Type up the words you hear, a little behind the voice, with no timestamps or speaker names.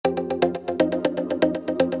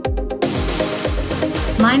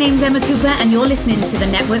My name's Emma Cooper and you're listening to the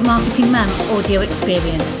Network Marketing Mum audio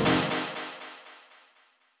experience.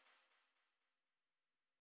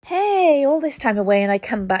 Hey, all this time away and I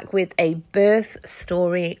come back with a birth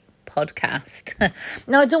story podcast.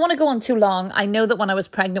 Now, I don't want to go on too long. I know that when I was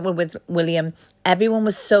pregnant with William, everyone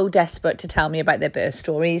was so desperate to tell me about their birth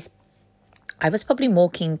stories. I was probably more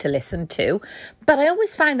keen to listen to, but I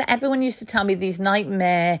always find that everyone used to tell me these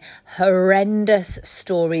nightmare, horrendous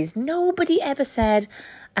stories. Nobody ever said,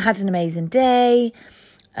 I had an amazing day.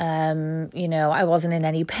 I wasn't in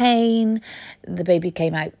any pain. The baby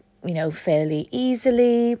came out, fairly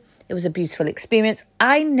easily. It was a beautiful experience.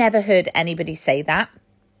 I never heard anybody say that.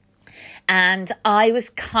 And I was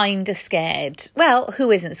kind of scared. Well,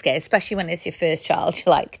 who isn't scared? Especially when it's your first child.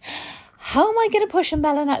 You're like, how am I going to push a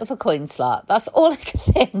melon out of a coin slot? That's all I could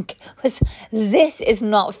think was, this is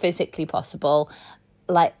not physically possible.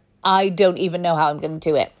 Like, I don't even know how I'm going to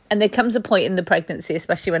do it. And there comes a point in the pregnancy,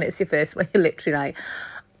 especially when it's your first, where you're literally like,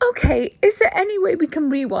 okay, is there any way we can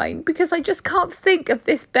rewind? Because I just can't think of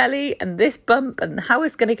this belly and this bump and how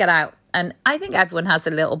it's going to get out. And I think everyone has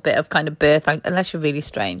a little bit of kind of birth, unless you're really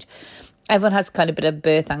strange. Everyone has kind of a bit of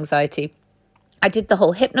birth anxiety. I did the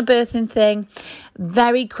whole hypnobirthing thing.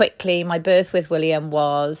 Very quickly, my birth with William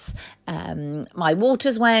was, my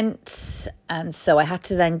waters went, and so I had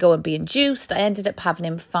to then go and be induced. I ended up having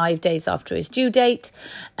him 5 days after his due date.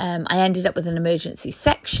 I ended up with an emergency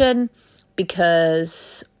section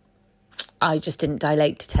because I just didn't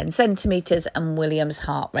dilate to 10 centimetres and William's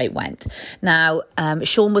heart rate went. Now,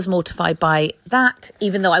 Sean was mortified by that,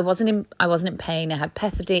 even though I wasn't in pain. I had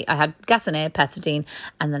pethidine, I had gas and air, pethidine,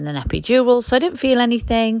 and then an epidural. So I didn't feel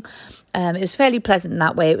anything. It was fairly pleasant in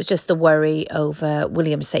that way. It was just the worry over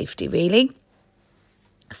William's safety, really.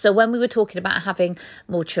 So when we were talking about having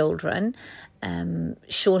more children,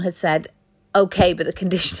 Sean had said, okay, but the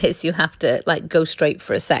condition is you have to go straight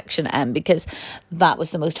for a section, because that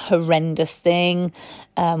was the most horrendous thing,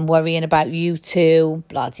 worrying about you two,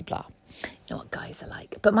 blah, blah, blah. You know what guys are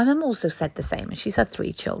like. But my mum also said the same, and she's had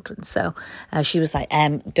 3 children. So she was like,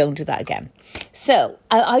 don't do that again. So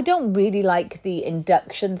I don't really like the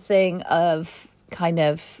induction thing of kind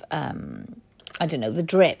of, the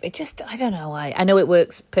drip. It just, I don't know. I know it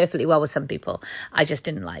works perfectly well with some people. I just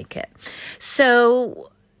didn't like it.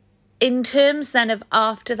 So in terms then of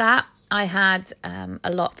after that, I had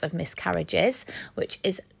a lot of miscarriages, which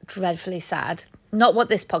is dreadfully sad. Not what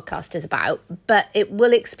this podcast is about, but it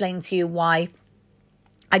will explain to you why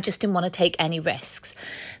I just didn't want to take any risks.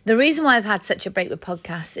 The reason why I've had such a break with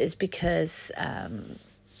podcasts is because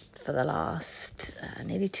for the last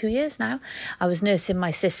nearly 2 years now, I was nursing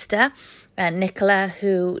my sister, Nicola,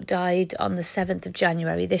 who died on the 7th of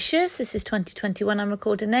January this year. So this is 2021, I'm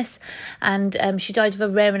recording this. And she died of a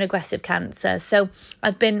rare and aggressive cancer. So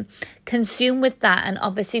I've been consumed with that and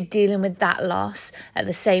obviously dealing with that loss at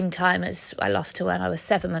the same time as I lost her when I was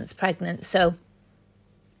 7 months pregnant. So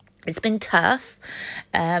it's been tough.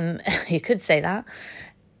 You could say that.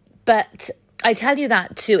 But I tell you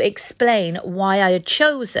that to explain why I had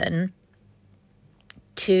chosen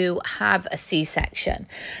to have a C-section.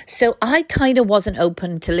 So I kind of wasn't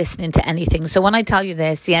open to listening to anything. So when I tell you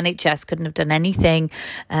this, the NHS couldn't have done anything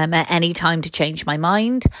at any time to change my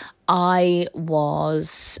mind. I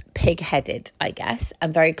was pig-headed, I guess,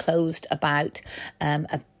 and very closed about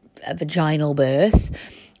a vaginal birth.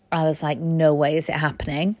 I was like, no way is it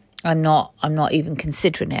happening. I'm not even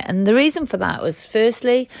considering it. And the reason for that was,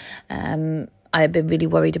 firstly, I had been really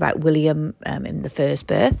worried about William in the first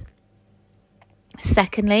birth.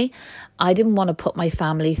 Secondly, I didn't want to put my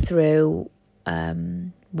family through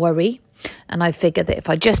worry. And I figured that if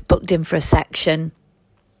I just booked in for a section,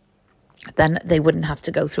 then they wouldn't have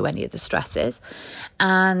to go through any of the stresses.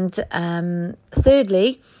 And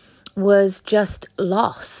thirdly, was just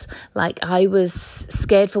loss. I was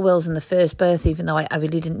scared for Wills in the first birth, even though I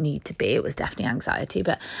really didn't need to be. It was definitely anxiety.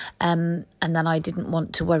 But and then I didn't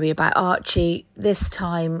want to worry about Archie this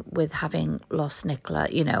time with having lost Nicola,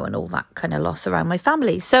 and all that kind of loss around my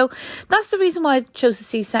family. So that's the reason why I chose a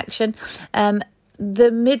C-section. The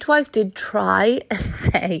midwife did try and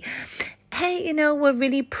say, hey, we're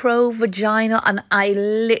really pro-vagina, and I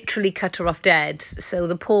literally cut her off dead. So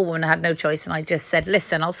the poor woman had no choice, and I just said,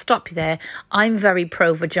 listen, I'll stop you there. I'm very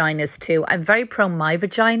pro-vaginas too. I'm very pro my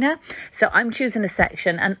vagina, so I'm choosing a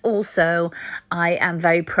section, and also I am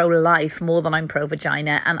very pro-life more than I'm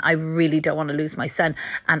pro-vagina, and I really don't want to lose my son,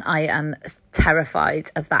 and I am terrified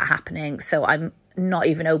of that happening. So I'm not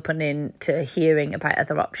even opening to hearing about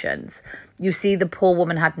other options. You see, the poor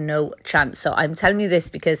woman had no chance. So I'm telling you this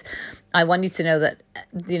because I want you to know that,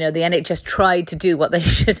 the NHS tried to do what they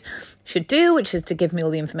should do, which is to give me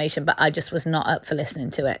all the information, but I just was not up for listening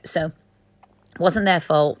to it. So wasn't their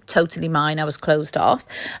fault, totally mine. I was closed off.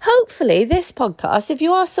 Hopefully this podcast, if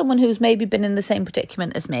you are someone who's maybe been in the same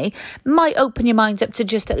predicament as me, might open your mind up to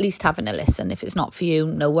just at least having a listen. If it's not for you,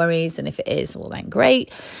 no worries. And if it is, well then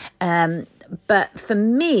great. But for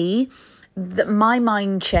me, my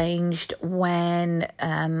mind changed when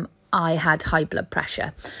I had high blood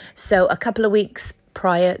pressure. So a couple of weeks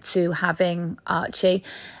prior to having Archie,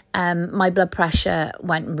 my blood pressure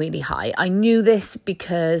went really high. I knew this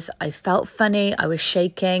because I felt funny. I was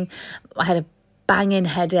shaking. I had a banging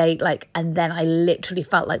headache, and then I literally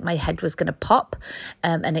felt like my head was going to pop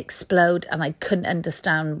and explode, and I couldn't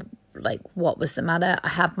understand what was the matter. I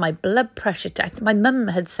had my blood pressure. My mum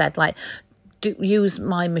had said use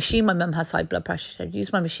my machine. My mum has high blood pressure. She said,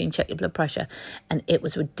 use my machine, check your blood pressure. And it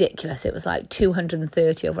was ridiculous. It was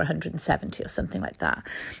 230 over 170 or something like that.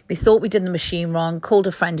 We thought we did the machine wrong, called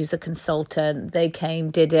a friend who's a consultant. They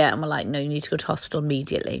came, did it, and were like, no, you need to go to hospital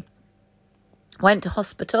immediately. Went to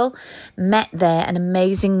hospital, met there an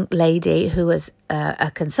amazing lady who was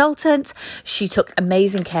a consultant. She took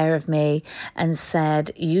amazing care of me and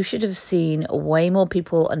said, you should have seen way more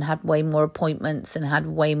people and had way more appointments and had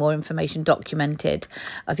way more information documented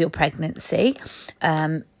of your pregnancy.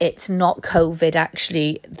 It's not COVID,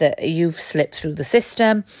 actually, that you've slipped through the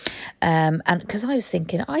system. And because I was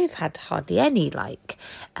thinking, I've had hardly any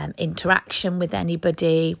interaction with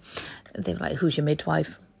anybody. They were like, who's your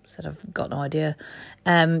midwife? Said, I've got no idea.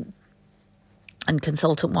 And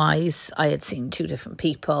consultant wise, I had seen 2 different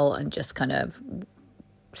people and just kind of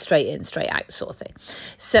straight in, straight out sort of thing.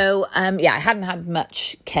 So, I hadn't had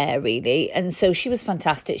much care really. And so she was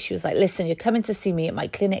fantastic. She was like, listen, you're coming to see me at my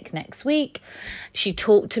clinic next week. She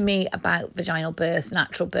talked to me about vaginal birth,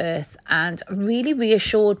 natural birth, and really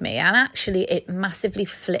reassured me. And actually it massively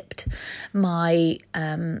flipped my,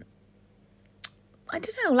 I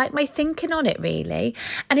don't know, my thinking on it really.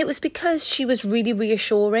 And it was because she was really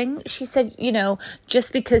reassuring. She said,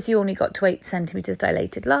 just because you only got to 8 centimetres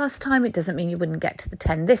dilated last time, it doesn't mean you wouldn't get to the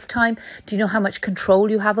 10 this time. Do you know how much control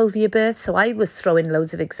you have over your birth? So I was throwing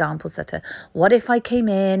loads of examples at her. What if I came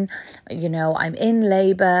in, I'm in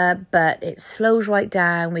labour, but it slows right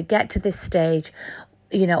down. We get to this stage.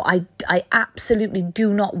 I absolutely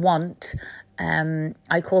do not want,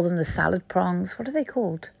 I call them the salad prongs. What are they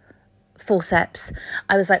called? Forceps.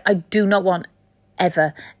 I was like, I do not want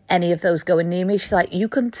ever any of those going near me. She's like, you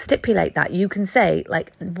can stipulate that. You can say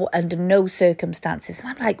under no circumstances. And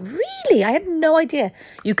I'm like, really? I had no idea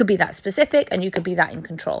you could be that specific and you could be that in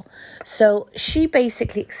control. So she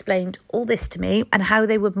basically explained all this to me and how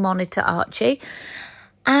they would monitor Archie.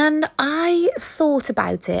 And I thought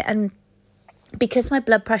about it, and because my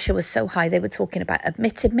blood pressure was so high, they were talking about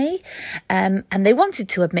admitting me, and they wanted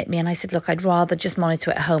to admit me. And I said, look, I'd rather just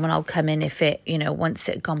monitor it at home, and I'll come in if it, once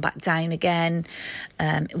it had gone back down again.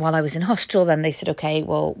 While I was in hospital, then they said, okay,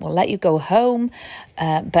 well, we'll let you go home,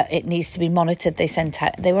 but it needs to be monitored.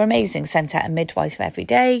 They were amazing, sent out a midwife every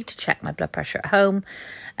day to check my blood pressure at home,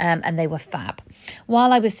 and they were fab.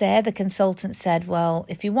 While I was there, the consultant said, well,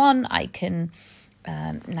 if you want, I can...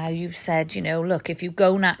 now you've said, look, if you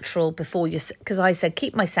go natural before because I said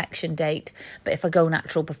keep my section date, but if I go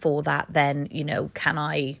natural before that, then, can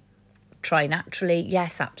I try naturally?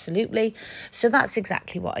 Yes, absolutely. So that's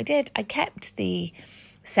exactly what I did. I kept the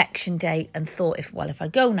section date and thought, if I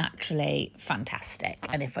go naturally, fantastic.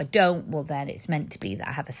 And if I don't, well, then it's meant to be that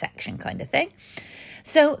I have a section kind of thing.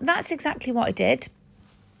 So that's exactly what I did.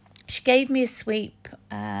 She gave me a sweep.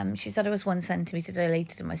 She said I was 1 centimetre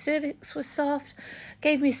dilated and my cervix was soft.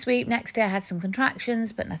 Gave me a sweep. Next day I had some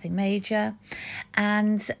contractions, but nothing major.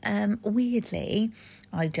 And weirdly,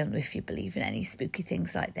 I don't know if you believe in any spooky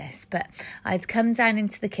things like this, but I'd come down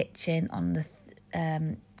into the kitchen on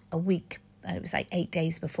a week. It was 8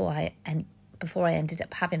 days before I ended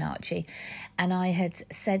up having Archie, and I had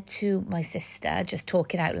said to my sister, just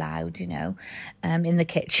talking out loud, in the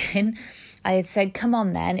kitchen, I had said, come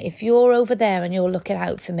on then, if you're over there and you're looking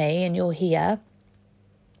out for me and you're here,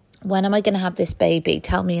 when am I going to have this baby?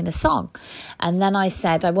 Tell me in a song. And then I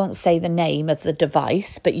said, I won't say the name of the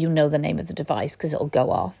device, but you know the name of the device because it'll go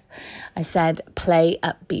off. I said, play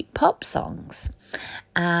upbeat pop songs.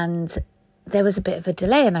 And there was a bit of a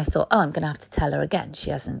delay, and I thought, I'm going to have to tell her again. She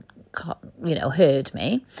hasn't heard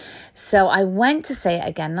me. So I went to say it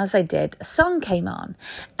again. And as I did, a song came on.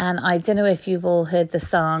 And I don't know if you've all heard the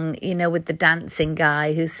song, with the dancing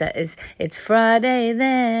guy who says, it's Friday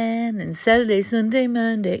then, and Saturday, Sunday,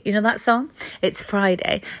 Monday. You know that song? It's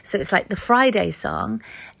Friday. So it's like the Friday song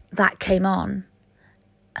that came on.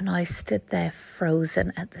 And I stood there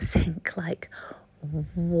frozen at the sink like,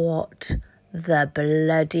 what the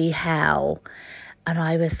bloody hell? And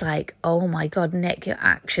I was like, oh my God, Nick, you're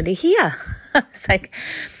actually here. I was like,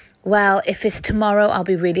 well, if it's tomorrow, I'll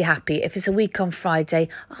be really happy. If it's a week on Friday,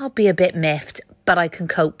 I'll be a bit miffed, but I can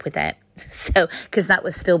cope with it. So, because that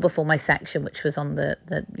was still before my section, which was on the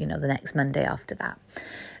next Monday after that.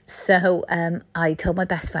 So I told my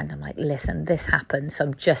best friend, I'm like, listen, this happened. So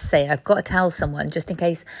I'm just saying, I've got to tell someone just in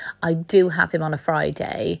case I do have him on a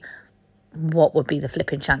Friday, what would be the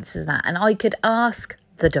flipping chances of that? And I could ask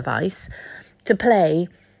the device to play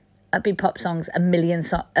upbeat pop songs a million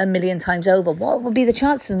times over. What would be the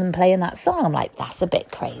chances of them playing that song? I'm like, that's a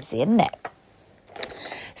bit crazy, isn't it?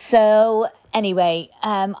 So anyway,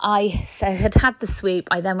 I had the sweep.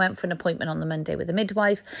 I then went for an appointment on the Monday with a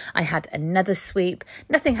midwife. I had another sweep.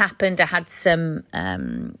 Nothing happened. I had some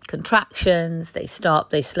contractions. They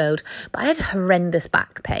stopped, they slowed. But I had horrendous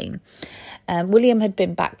back pain. William had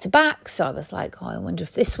been back to back. So I was like, I wonder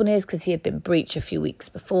if this one is, because he had been breech a few weeks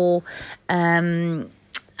before.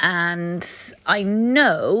 And I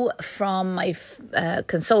know from my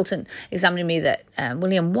consultant examining me that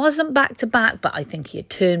William wasn't back to back, but I think he had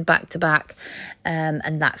turned back to back.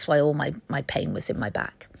 And that's why all my pain was in my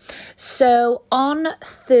back. So on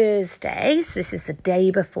Thursday, so this is the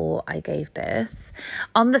day before I gave birth,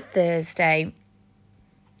 on the Thursday,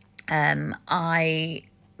 on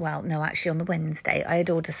the Wednesday, I had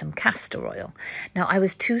ordered some castor oil. Now, I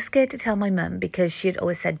was too scared to tell my mum because she had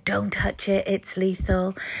always said, don't touch it, it's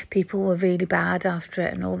lethal. People were really bad after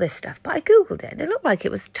it and all this stuff. But I Googled it and it looked like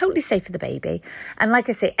it was totally safe for the baby. And like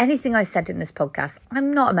I say, anything I said in this podcast,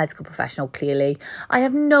 I'm not a medical professional, clearly. I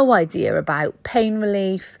have no idea about pain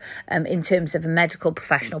relief in terms of a medical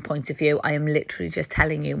professional point of view. I am literally just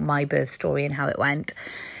telling you my birth story and how it went.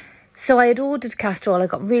 So I had ordered castor oil. I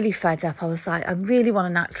got really fed up. I was like, I really want a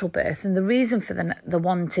natural birth. And the reason for the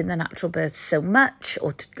wanting the natural birth so much,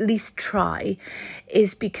 or to at least try,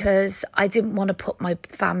 is because I didn't want to put my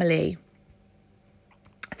family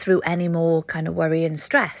through any more kind of worry and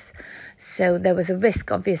stress. So there was a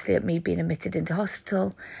risk, obviously, of me being admitted into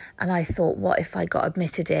hospital. And I thought, what if I got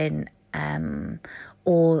admitted in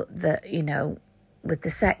or with the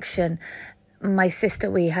section? My sister,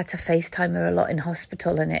 we had to FaceTime her a lot in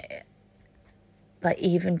hospital, and it, like,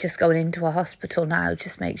 even just going into a hospital now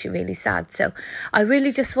just makes you really sad. So I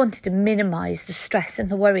really just wanted to minimise the stress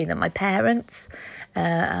and the worry that my parents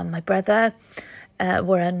and my brother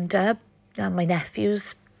were under, and my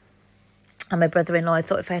nephews and my brother-in-law. I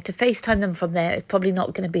thought if I had to FaceTime them from there, it's probably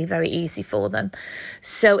not going to be very easy for them.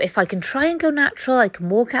 So if I can try and go natural, I can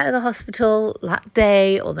walk out of the hospital that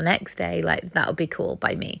day or the next day, like, that would be cool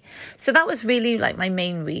by me. So that was really like my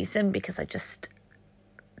main reason, because I just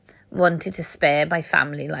wanted to spare my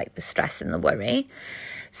family like the stress and the worry.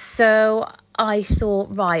 So I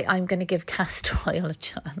thought, right, I'm going to give castor oil a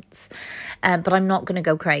chance, but I'm not going to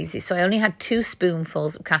go crazy. So I only had 2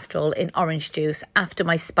 spoonfuls of castor oil in orange juice after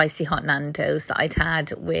my spicy hot Nando's that I'd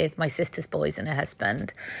had with my sister's boys and her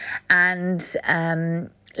husband. And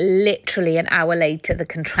literally an hour later, the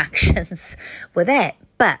contractions were there.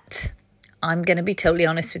 But I'm going to be totally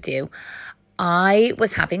honest with you. I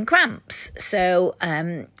was having cramps. So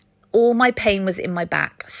all my pain was in my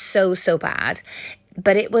back, so bad.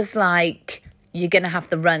 But it was like, you're going to have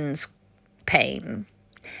the runs pain.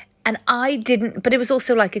 And I didn't, but it was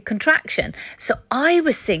also like a contraction. So I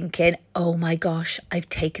was thinking, oh my gosh, I've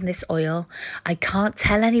taken this oil. I can't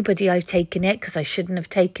tell anybody I've taken it because I shouldn't have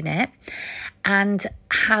taken it. And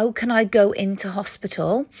how can I go into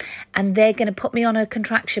hospital and they're going to put me on a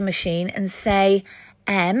contraction machine and say,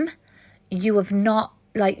 you have not,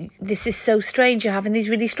 like, this is so strange. You're having these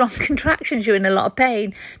really strong contractions. You're in a lot of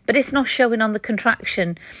pain, but it's not showing on the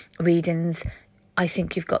contraction readings. I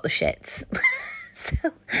think you've got the shits.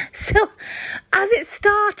 So as it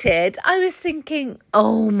started, I was thinking,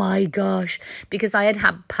 oh my gosh, because I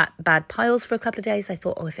had bad piles for a couple of days. I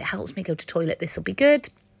thought, if it helps me go to toilet, this will be good.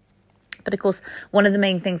 But of course, one of the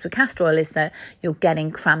main things with castor oil is that you're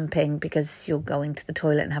getting cramping because you're going to the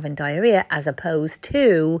toilet and having diarrhea, as opposed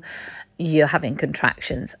to you're having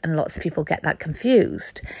contractions. And lots of people get that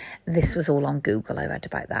confused. This was all on Google. I read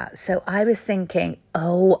about that. So I was thinking,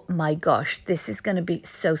 oh my gosh, this is going to be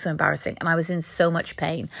so embarrassing. And I was in so much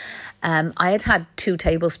pain. I had 2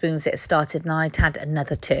 tablespoons. It started and I'd had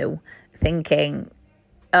another 2, thinking,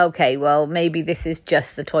 okay, well, maybe this is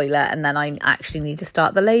just the toilet and then I actually need to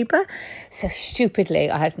start the labour. So stupidly,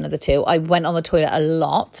 I had another 2. I went on the toilet a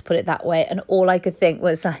lot, put it that way. And all I could think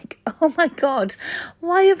was like, oh my God,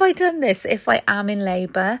 why have I done this? If I am in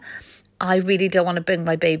labour, I really don't want to bring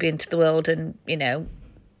my baby into the world and,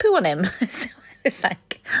 poo on him. So it's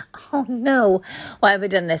like, oh no, why have I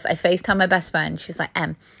done this? I FaceTime my best friend. She's like,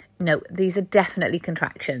 no, these are definitely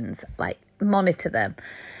contractions. Like, monitor them.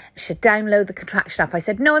 Should download the contraction app. I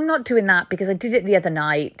said, no, I'm not doing that because I did it the other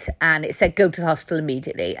night and it said go to the hospital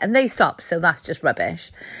immediately and they stopped. So that's just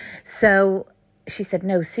rubbish. So she said,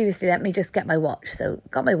 no, seriously, let me just get my watch. So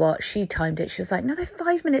got my watch. She timed it. She was like, no, they're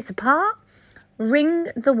 5 minutes apart. Ring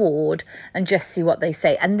the ward and just see what they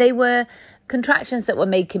say. And they were contractions that were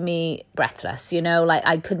making me breathless, like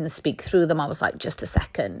I couldn't speak through them. I was like, just a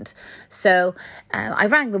second. So I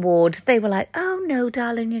rang the ward. They were like, oh no,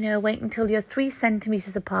 darling, wait until you're 3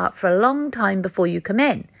 centimetres apart for a long time before you come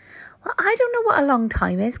in. Well, I don't know what a long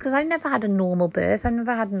time is because I've never had a normal birth. I've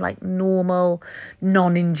never had normal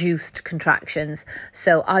non-induced contractions.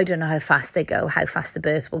 So I don't know how fast they go, how fast the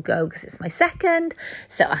birth will go because it's my second.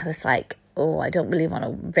 So I was like, oh, I don't really want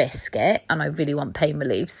to risk it and I really want pain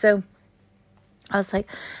relief. So I was like,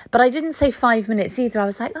 but I didn't say 5 minutes either. I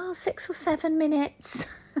was like, 6 or 7 minutes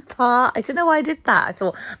apart. I don't know why I did that. I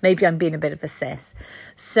thought maybe I'm being a bit of a sis.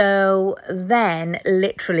 So then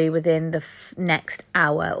literally within the next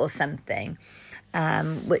hour or something,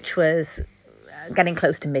 which was getting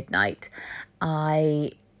close to midnight,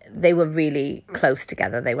 they were really close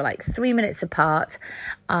together. They were like 3 minutes apart.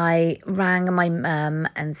 I rang my mum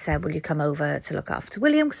and said, will you come over to look after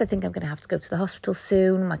William? Because I think I'm going to have to go to the hospital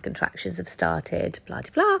soon. My contractions have started, blah,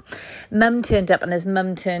 blah, blah. Mum turned up, and as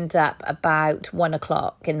Mum turned up about 1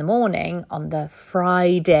 o'clock in the morning on the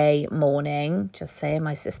Friday morning, just saying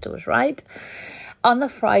my sister was right. On the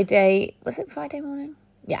Friday, was it Friday morning?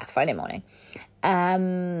 Yeah, Friday morning.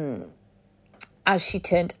 As she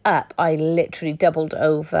turned up, I literally doubled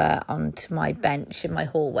over onto my bench in my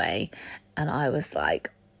hallway and I was like,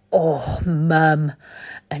 oh, Mum.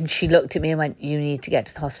 And she looked at me and went, you need to get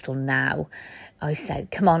to the hospital now. I said,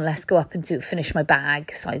 come on, let's go up and finish my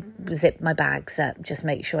bag. So I zipped my bags up, just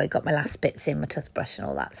make sure I got my last bits in, my toothbrush and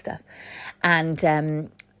all that stuff. And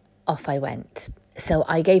off I went. So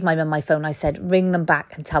I gave my mum my phone. I said, ring them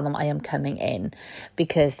back and tell them I am coming in,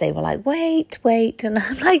 because they were like, wait. And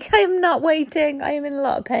I'm like, I am not waiting. I am in a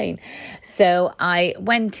lot of pain. So I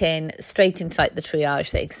went in straight into the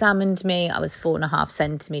triage. They examined me. I was 4.5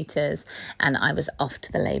 centimetres and I was off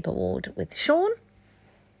to the labour ward with Sean.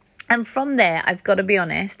 And from there, I've got to be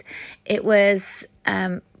honest, it was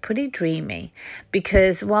pretty dreamy,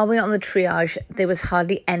 because while we were on the triage, there was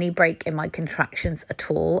hardly any break in my contractions at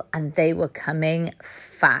all, and they were coming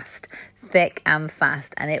fast, thick and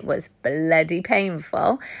fast, and it was bloody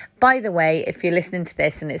painful. By the way, if you're listening to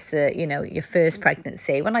this and it's your first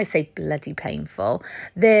pregnancy, when I say bloody painful,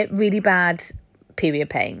 they're really bad period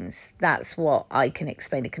pains. That's what I can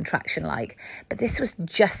explain a contraction like. But this was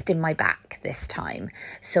just in my back this time.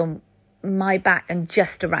 So my back and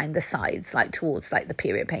just around the sides, towards the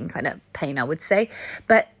period pain kind of pain, I would say.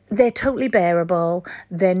 But they're totally bearable.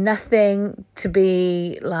 They're nothing to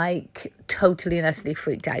be totally and utterly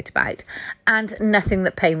freaked out about, and nothing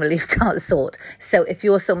that pain relief can't sort. So if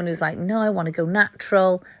you're someone who's like, no, I want to go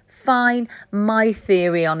natural, fine. My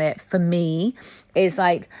theory on it, for me, is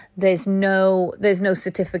there's no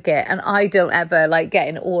certificate, and I don't ever get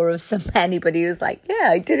in awe of anybody who's like, yeah,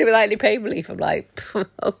 I did it without any pain relief. I'm like,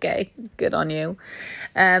 okay, good on you.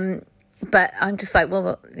 But I'm just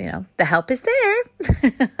well, the help is there.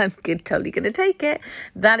 I'm totally going to take it.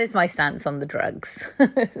 That is my stance on the drugs.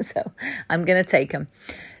 So I'm going to take them.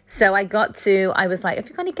 So I was like, have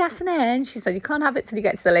you got any gas and air? And she said, you can't have it till you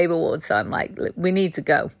get to the labour ward. So I'm like, we need to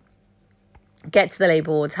go. Get to the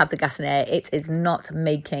labour wards, have the gas and air. It is not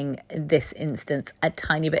making this instance a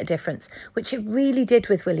tiny bit of difference, which it really did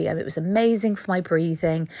with William. It was amazing for my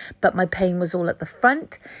breathing, but my pain was all at the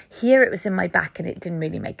front. Here it was in my back and it didn't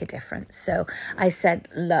really make a difference. So I said,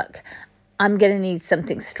 look, I'm going to need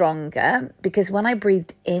something stronger, because when I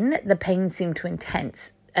breathed in, the pain seemed to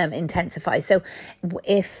intensify. So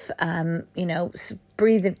if,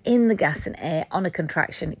 breathing in the gas and air on a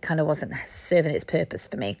contraction, it kind of wasn't serving its purpose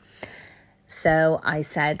for me. So I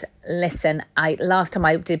said, listen, last time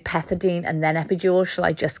I did pethidine and then epidural. Shall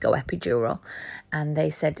I just go epidural? And they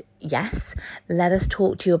said, yes, let us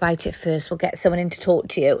talk to you about it first. We'll get someone in to talk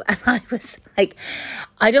to you. And I was like,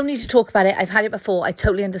 I don't need to talk about it. I've had it before. I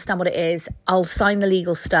totally understand what it is. I'll sign the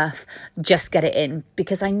legal stuff. Just get it in.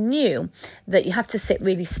 Because I knew that you have to sit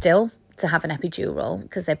really still to have an epidural,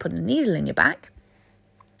 because they're putting a needle in your back.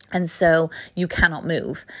 And so you cannot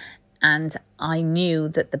move. And I knew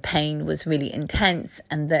that the pain was really intense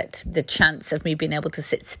and that the chance of me being able to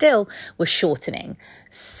sit still was shortening.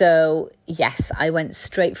 So yes, I went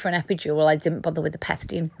straight for an epidural. I didn't bother with the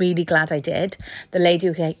pethidine. Really glad I did. The lady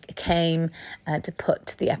who came to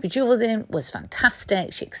put the epidurals in was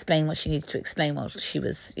fantastic. She explained what she needed to explain while she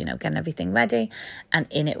was, getting everything ready, and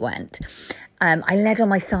in it went. I led on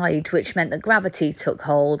my side, which meant that gravity took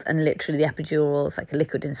hold and literally the epidurals, like a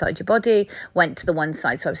liquid inside your body, went to the one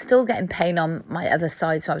side. So I was still getting pain on my other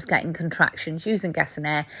side. So I was getting contractions using gas and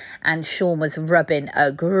air, and Sean was rubbing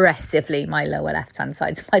aggressively my lower left-hand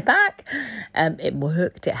side of my back. It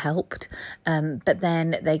worked, it helped. But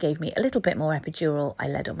then they gave me a little bit more epidural. I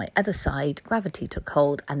led on my other side, gravity took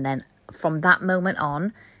hold. And then from that moment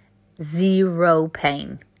on, zero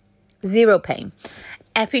pain. Zero pain.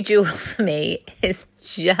 Epidural for me is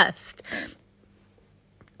just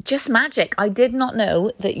magic. I did not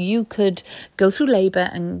know that you could go through labour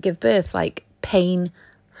and give birth like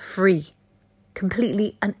pain-free,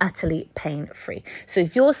 completely and utterly pain-free. So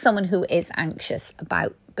if you're someone who is anxious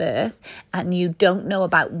about birth and you don't know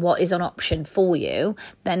about what is an option for you,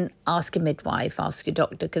 then ask a midwife, ask your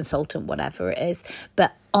doctor, consultant, whatever it is.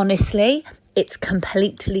 But honestly, it's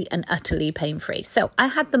completely and utterly pain-free. So I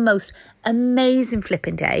had the most amazing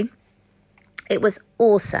flipping day. It was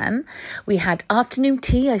awesome. We had afternoon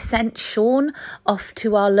tea. I sent Sean off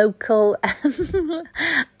to our local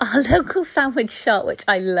sandwich shop, which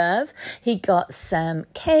I love. He got some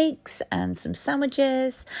cakes and some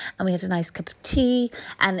sandwiches, and we had a nice cup of tea,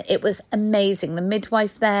 and it was amazing. The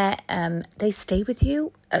midwife there, they stay with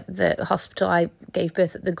you at the hospital. I gave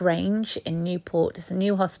birth at the Grange in Newport. It's a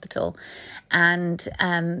new hospital, and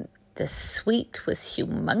the suite was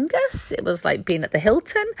humongous. It was like being at the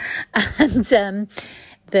Hilton. And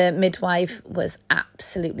the midwife was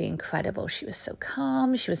absolutely incredible. She was so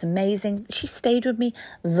calm. She was amazing. She stayed with me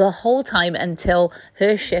the whole time until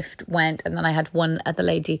her shift went. And then I had one other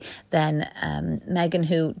lady, then Megan,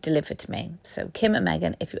 who delivered to me. So Kim and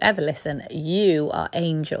Megan, if you ever listen, you are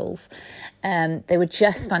angels. They were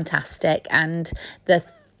just fantastic. And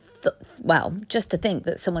just to think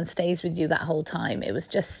that someone stays with you that whole time, it was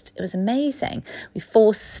amazing. We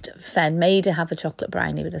made her have a chocolate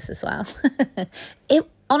brownie with us as well.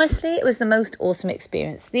 Honestly, it was the most awesome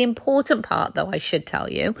experience. The important part, though, I should tell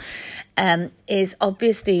you, is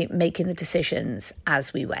obviously making the decisions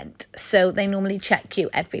as we went. So they normally check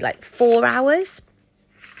you every 4 hours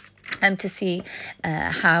to see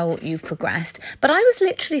how you've progressed. But I was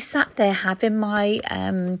literally sat there having my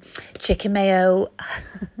chicken mayo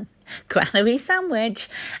granary sandwich,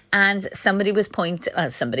 and somebody was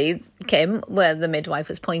Kim, where the midwife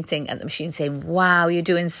was pointing at the machine saying, "Wow, you're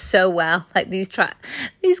doing so well. Like these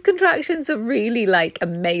contractions are really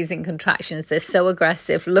amazing contractions. They're so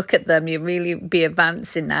aggressive. Look at them. You really be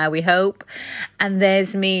advancing now, we hope." And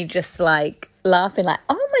there's me just laughing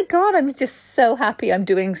 "Oh my God, I'm just so happy. I'm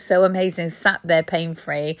doing so amazing." Sat there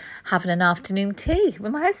pain-free, having an afternoon tea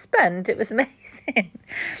with my husband. It was amazing.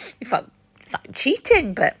 It's like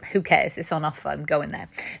cheating, but who cares? It's on offer. I'm going there.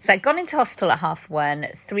 So I'd gone into hospital at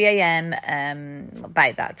 1:30, 3 a.m.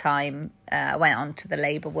 About that time, I went on to the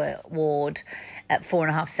labour ward at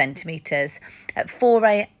 4.5 centimetres. At 4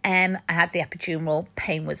 a.m, I had the epidural.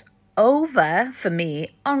 Pain was over for me,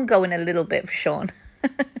 ongoing a little bit for Sean.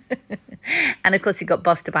 And of course he got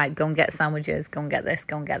bossed about, go and get sandwiches, go and get this,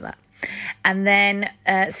 go and get that. And then,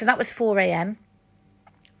 so that was 4 a.m.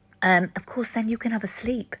 Of course, then you can have a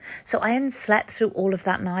sleep. So I hadn't slept through all of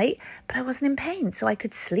that night, but I wasn't in pain. So I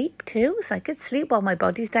could sleep too. So I could sleep while my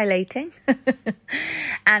body's dilating.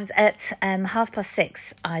 And at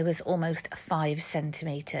 6:30, I was almost 5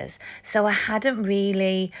 centimetres. So I hadn't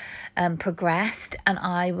really progressed, and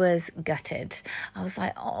I was gutted. I was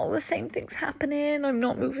like, oh, the same thing's happening. I'm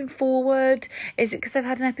not moving forward. Is it because I've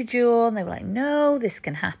had an epidural? And they were like, no, this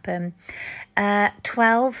can happen.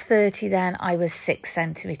 12:30 then, I was 6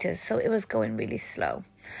 centimetres. So it was going really slow.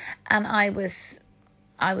 And I was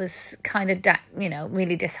kind of,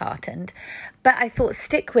 really disheartened. But I thought,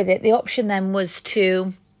 stick with it. The option then was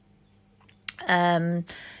to,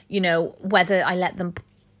 whether I let them,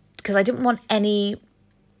 because I didn't want any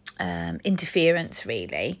interference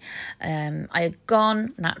really. I had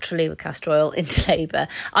gone naturally with castor oil into labour.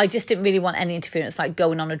 I just didn't really want any interference, like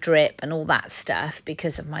going on a drip and all that stuff,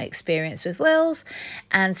 because of my experience with wills.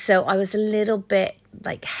 And so I was a little bit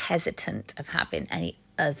hesitant of having any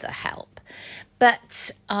other help.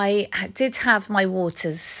 But I did have my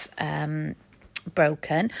waters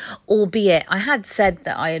broken, albeit I had said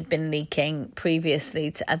that I had been leaking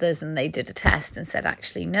previously to others, and they did a test and said,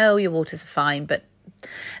 actually, no, your waters are fine, but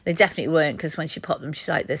They definitely weren't, because when she popped them, she's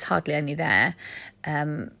like, there's hardly any there.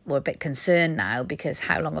 We're a bit concerned now because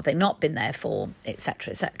how long have they not been there for,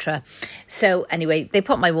 etc., etc. So anyway, they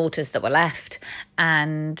popped my waters that were left,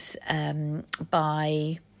 and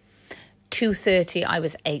by 2:30 I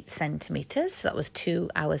was 8 centimetres. So that was 2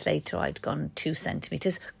 hours later I'd gone 2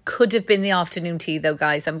 centimetres. Could have been the afternoon tea though,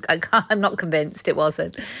 guys. I'm not convinced it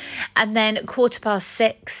wasn't. And then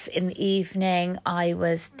 6:15 in the evening I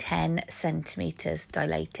was 10 centimetres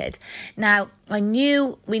dilated. Now we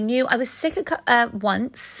knew I was sick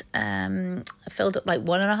once. I filled up like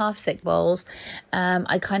 1.5 sick bowls.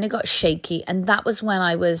 I kind of got shaky, and that was when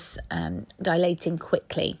I was dilating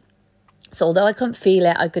quickly. So although I couldn't feel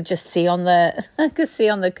it, I could just see on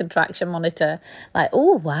the contraction monitor, like,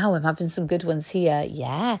 oh wow, I'm having some good ones here.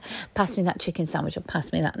 Yeah, pass me that chicken sandwich, or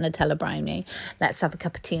pass me that Nutella brownie. Let's have a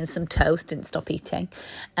cup of tea and some toast. Didn't stop eating,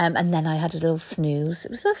 and then I had a little snooze.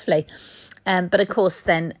 It was lovely, but of course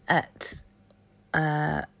then at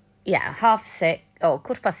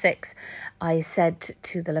 6:15, I said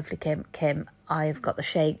to the lovely Kim, I've got the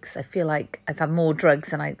shakes. I feel like I've had more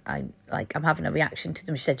drugs and I'm having a reaction to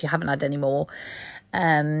them. She said, you haven't had any more.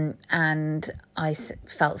 And I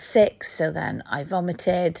felt sick. So then I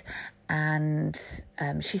vomited, and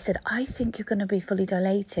she said, I think you're going to be fully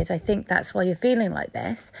dilated. I think that's why you're feeling like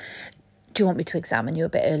this. Do you want me to examine you a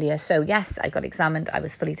bit earlier? So yes, I got examined. I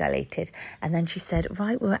was fully dilated. And then she said,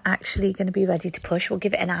 right, we're actually going to be ready to push. We'll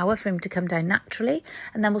give it an hour for him to come down naturally,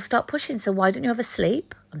 and then we'll start pushing. So why don't you have a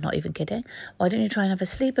sleep? I'm not even kidding. Why don't you try and have a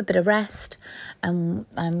sleep, a bit of rest? And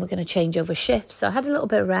we're going to change over shifts. So I had a little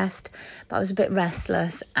bit of rest, but I was a bit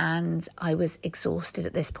restless and I was exhausted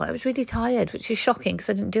at this point. I was really tired, which is shocking because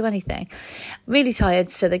I didn't do anything. Really tired.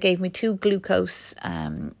 So they gave me 2 glucose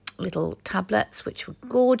little tablets, which were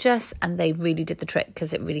gorgeous, and they really did the trick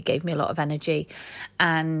because it really gave me a lot of energy.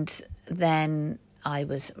 And then I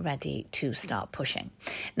was ready to start pushing.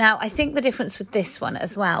 Now, I think the difference with this one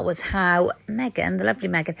as well was how Megan, the lovely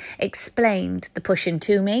Megan, explained the pushing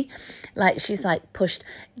to me. Like, she's like, pushed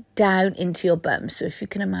down into your bum. So if you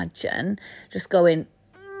can imagine just going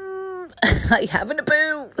like having a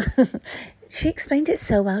poo. She explained it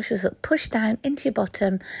so well. She was like, push down into your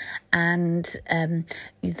bottom, and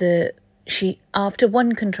she after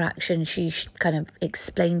one contraction, she kind of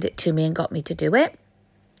explained it to me and got me to do it.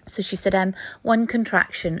 So she said, 1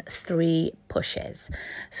 contraction, 3 pushes.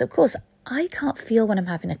 So of course, I can't feel when I'm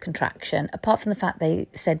having a contraction, apart from the fact they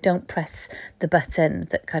said don't press the button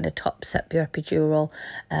that kind of tops up your epidural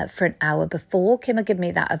for an hour before. Kim had given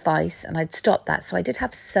me that advice, and I'd stopped that. So I did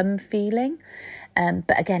have some feeling,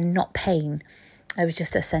 but again, not pain. It was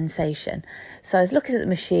just a sensation. So I was looking at the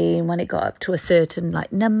machine. When it got up to a certain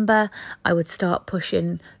number, I would start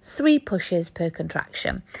pushing 3 pushes per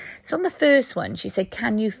contraction. So on the first one, she said,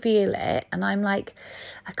 can you feel it? And I'm like,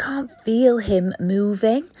 I can't feel him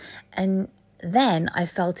moving. And then I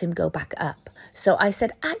felt him go back up. So I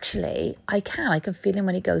said, actually, I can feel him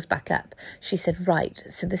when he goes back up. She said, right,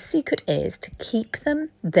 so the secret is to keep them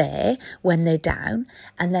there when they're down.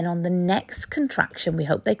 And then on the next contraction, we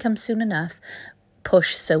hope they come soon enough,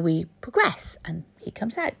 push so we progress, and he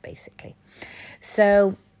comes out basically.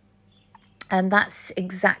 So that's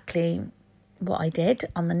exactly what I did.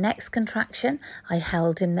 On the next contraction, I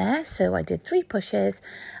held him there. So I did 3 pushes.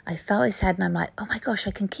 I felt his head and I'm like, oh my gosh,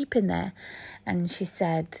 I can keep him there. And she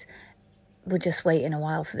said, we're just waiting a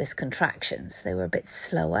while for this contraction. So they were a bit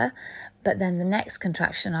slower. But then the next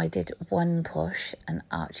contraction, I did 1 push and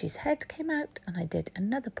Archie's head came out, and I did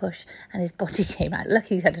another push and his body came out.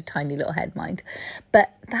 Lucky he had a tiny little head, mind.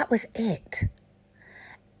 But that was it.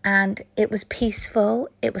 And it was peaceful.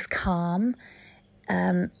 It was calm.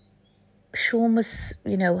 Sean was,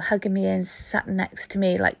 hugging me and sat next to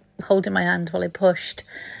me, like holding my hand while I pushed.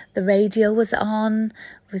 The radio was on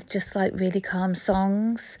with just really calm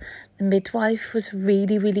songs. The midwife was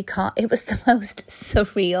really, really calm. It was the most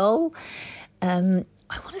surreal, I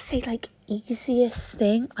want to say easiest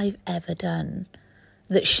thing I've ever done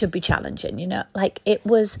that should be challenging, it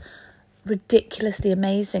was ridiculously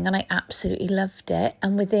amazing, and I absolutely loved it.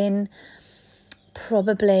 And within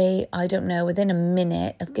probably, within a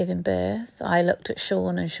minute of giving birth, I looked at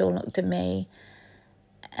Sean and Sean looked at me,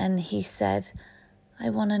 and he said, I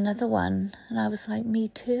want another one. And I was like, me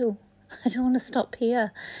too. I don't want to stop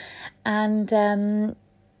here. And it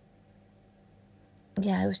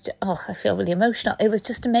was just, I feel really emotional. It was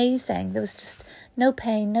just amazing. There was just no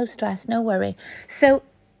pain, no stress, no worry. So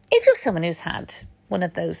if you're someone who's had one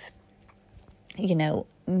of those,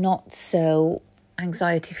 not so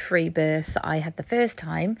anxiety-free birth that I had the first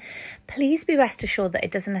time, please be rest assured that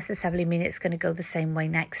it doesn't necessarily mean it's going to go the same way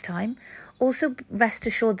next time. Also, rest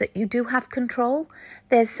assured that you do have control.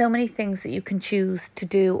 There's so many things that you can choose to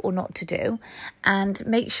do or not to do, and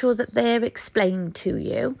make sure that they're explained to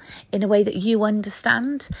you in a way that you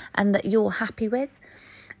understand and that you're happy with,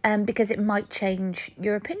 because it might change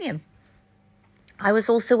your opinion. I was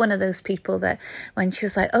also one of those people that when she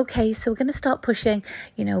was like, okay, so we're going to start pushing,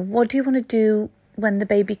 what do you want to do when the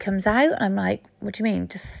baby comes out? And I'm like, what do you mean?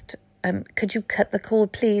 Just, could you cut the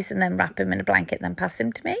cord, please? And then wrap him in a blanket and then pass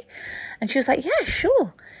him to me? And she was like, yeah,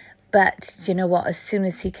 sure. But you know what? As soon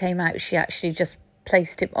as he came out, she actually just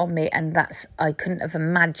placed him on me, and I couldn't have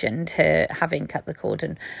imagined her having cut the cord,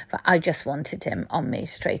 and I just wanted him on me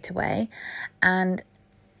straight away. And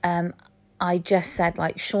I just said,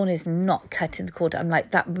 like, Sean is not cutting the cord. I'm like,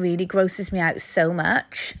 that really grosses me out so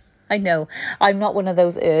much. I know I'm not one of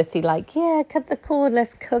those earthy, like, yeah, cut the cord,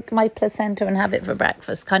 let's cook my placenta and have it for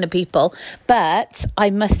breakfast kind of people. But I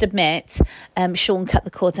must admit, Sean cut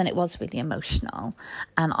the cord, and it was really emotional.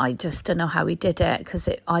 And I just don't know how he did it, because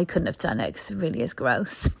I couldn't have done it, because it really is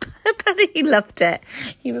gross. But he loved it.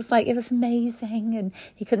 He was like, it was amazing, and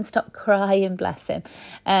he couldn't stop crying, bless him.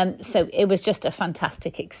 So it was just a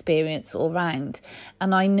fantastic experience all round.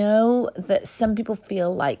 And I know that some people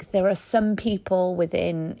feel like there are some people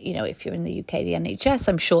within, if you're in the UK, the NHS,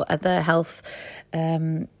 I'm sure other health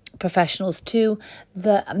professionals too,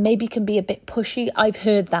 that maybe can be a bit pushy. I've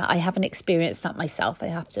heard that. I haven't experienced that myself, I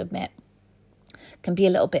have to admit. Can be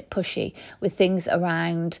a little bit pushy with things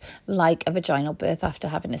around like a vaginal birth after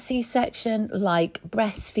having a C-section, like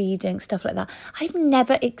breastfeeding, stuff like that. I've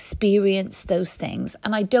never experienced those things,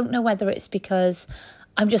 and I don't know whether it's because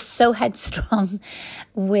I'm just so headstrong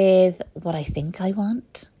with what I think I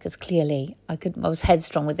want, because clearly I was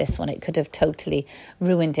headstrong with this one. It could have totally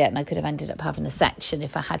ruined it, and I could have ended up having a section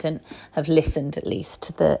if I hadn't have listened at least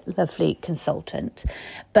to the lovely consultant.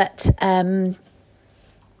 But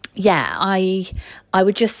I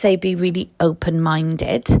would just say be really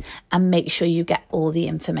open-minded and make sure you get all the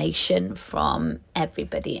information from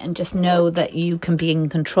everybody, and just know that you can be in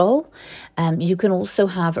control. You can also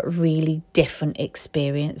have really different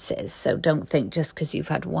experiences. So don't think just because you've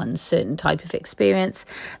had one certain type of experience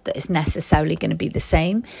that it's necessarily going to be the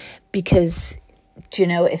same. Because,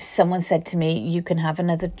 if someone said to me, you can have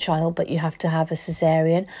another child, but you have to have a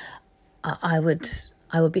cesarean, I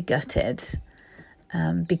would be gutted.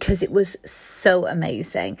 Because it was so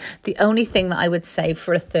amazing. The only thing that I would say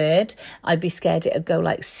for a third, I'd be scared it would go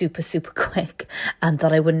like super, super quick, and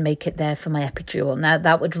that I wouldn't make it there for my epidural. Now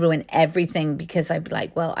that would ruin everything, because I'd be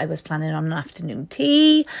like, well, I was planning on an afternoon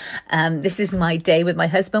tea. This is my day with my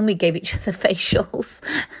husband. We gave each other facials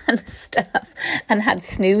and stuff, and had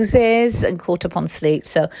snoozes and caught up on sleep.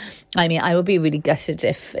 So, I mean, I would be really gutted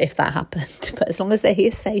if that happened. But as long as they're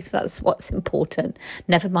here safe, that's what's important.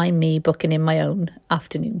 Never mind me booking in my own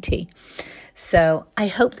afternoon tea. So I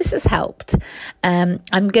hope this has helped. I'm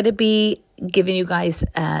going to be giving you guys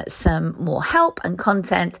some more help and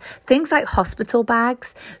content, things like hospital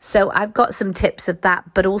bags. So I've got some tips of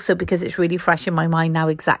that, but also because it's really fresh in my mind now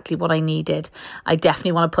exactly what I needed, I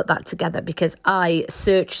definitely want to put that together, because I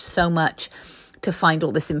searched so much to find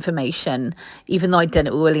all this information. Even though I'd done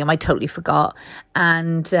it with William, I totally forgot.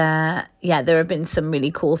 And there have been some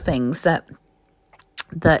really cool things that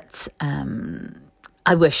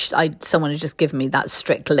I wish someone had just given me that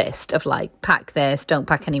strict list of like, pack this, don't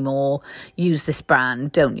pack anymore, use this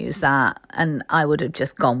brand, don't use that. And I would have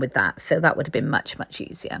just gone with that. So that would have been much, much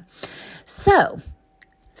easier. So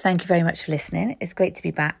thank you very much for listening. It's great to be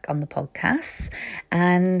back on the podcast,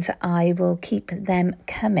 and I will keep them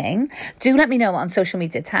coming. Do let me know on social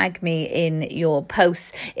media. Tag me in your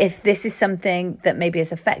posts if this is something that maybe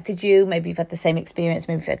has affected you. Maybe you've had the same experience,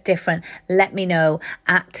 maybe you've had different. Let me know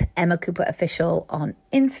at Emma Cooper Official on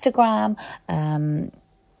Instagram.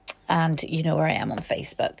 And you know where I am on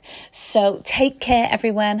Facebook. So take care,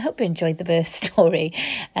 everyone. Hope you enjoyed the birth story.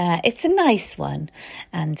 It's a nice one,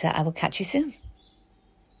 and I will catch you soon.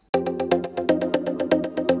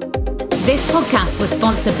 This podcast was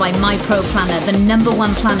sponsored by My Pro Planner, the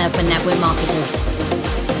 #1 planner for network marketers.